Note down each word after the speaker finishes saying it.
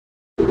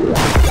I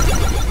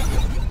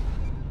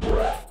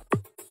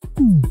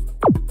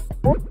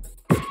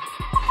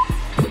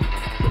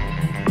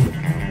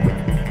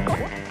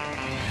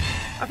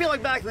feel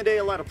like back in the day,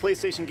 a lot of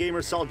PlayStation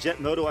gamers saw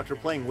JetMoto after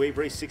playing Wave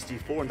Race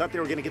 64 and thought they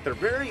were going to get their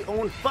very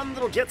own fun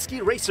little jet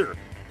ski racer.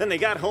 Then they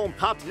got home,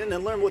 popped it in,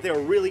 and learned what they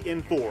were really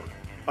in for.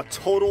 A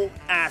total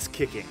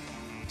ass-kicking.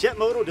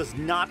 JetMoto does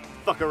not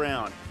fuck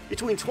around.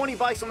 Between 20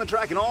 bikes on the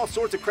track and all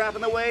sorts of crap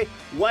in the way,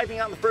 wiping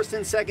out in the first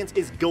 10 seconds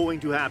is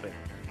going to happen.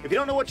 If you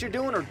don't know what you're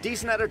doing or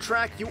decent at a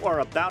track, you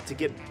are about to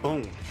get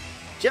boned.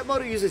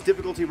 JetMoto uses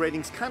difficulty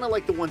ratings kind of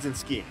like the ones in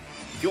skiing.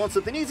 If you want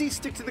something easy,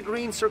 stick to the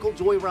green circle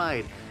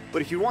joyride.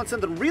 But if you want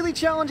something really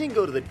challenging,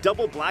 go to the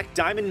double black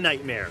diamond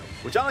nightmare,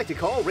 which I like to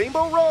call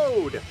Rainbow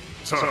Road.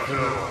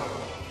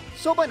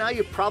 So by now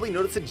you've probably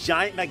noticed the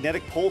giant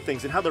magnetic pole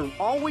things and how they're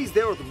always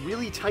there with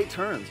really tight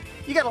turns.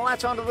 You gotta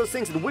latch onto those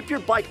things and whip your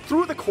bike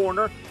through the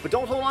corner, but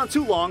don't hold on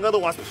too long,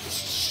 otherwise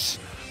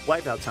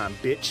wipeout time,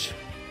 bitch.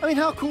 I mean,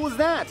 how cool is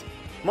that?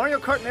 Mario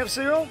Kart and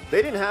F-Zero,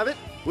 they didn't have it.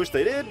 Wish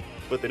they did,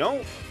 but they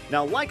don't.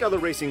 Now, like other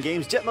racing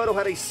games, JetMoto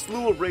had a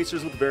slew of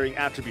racers with varying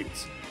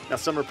attributes. Now,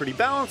 some are pretty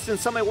balanced, and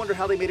some I wonder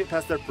how they made it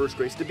past their first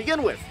race to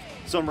begin with.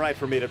 Some ride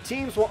for made-up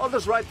teams, while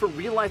others ride for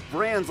real-life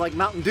brands like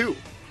Mountain Dew.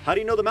 How do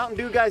you know the Mountain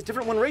Dew guy's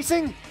different when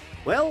racing?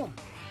 Well,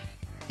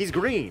 he's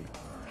green.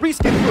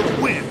 Reskin for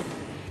the win!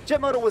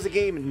 JetMoto was a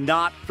game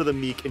not for the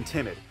meek and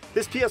timid.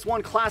 This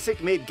PS1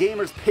 classic made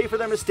gamers pay for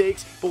their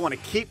mistakes, but want to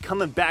keep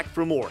coming back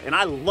for more, and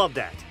I love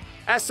that.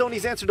 As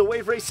Sony's answer to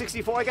Wave Race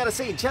 64, I gotta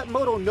say,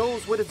 JetMoto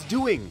knows what it's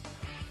doing.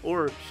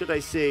 Or should I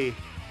say,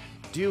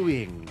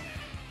 doing.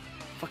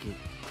 Fucking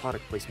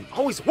product placement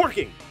always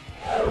working!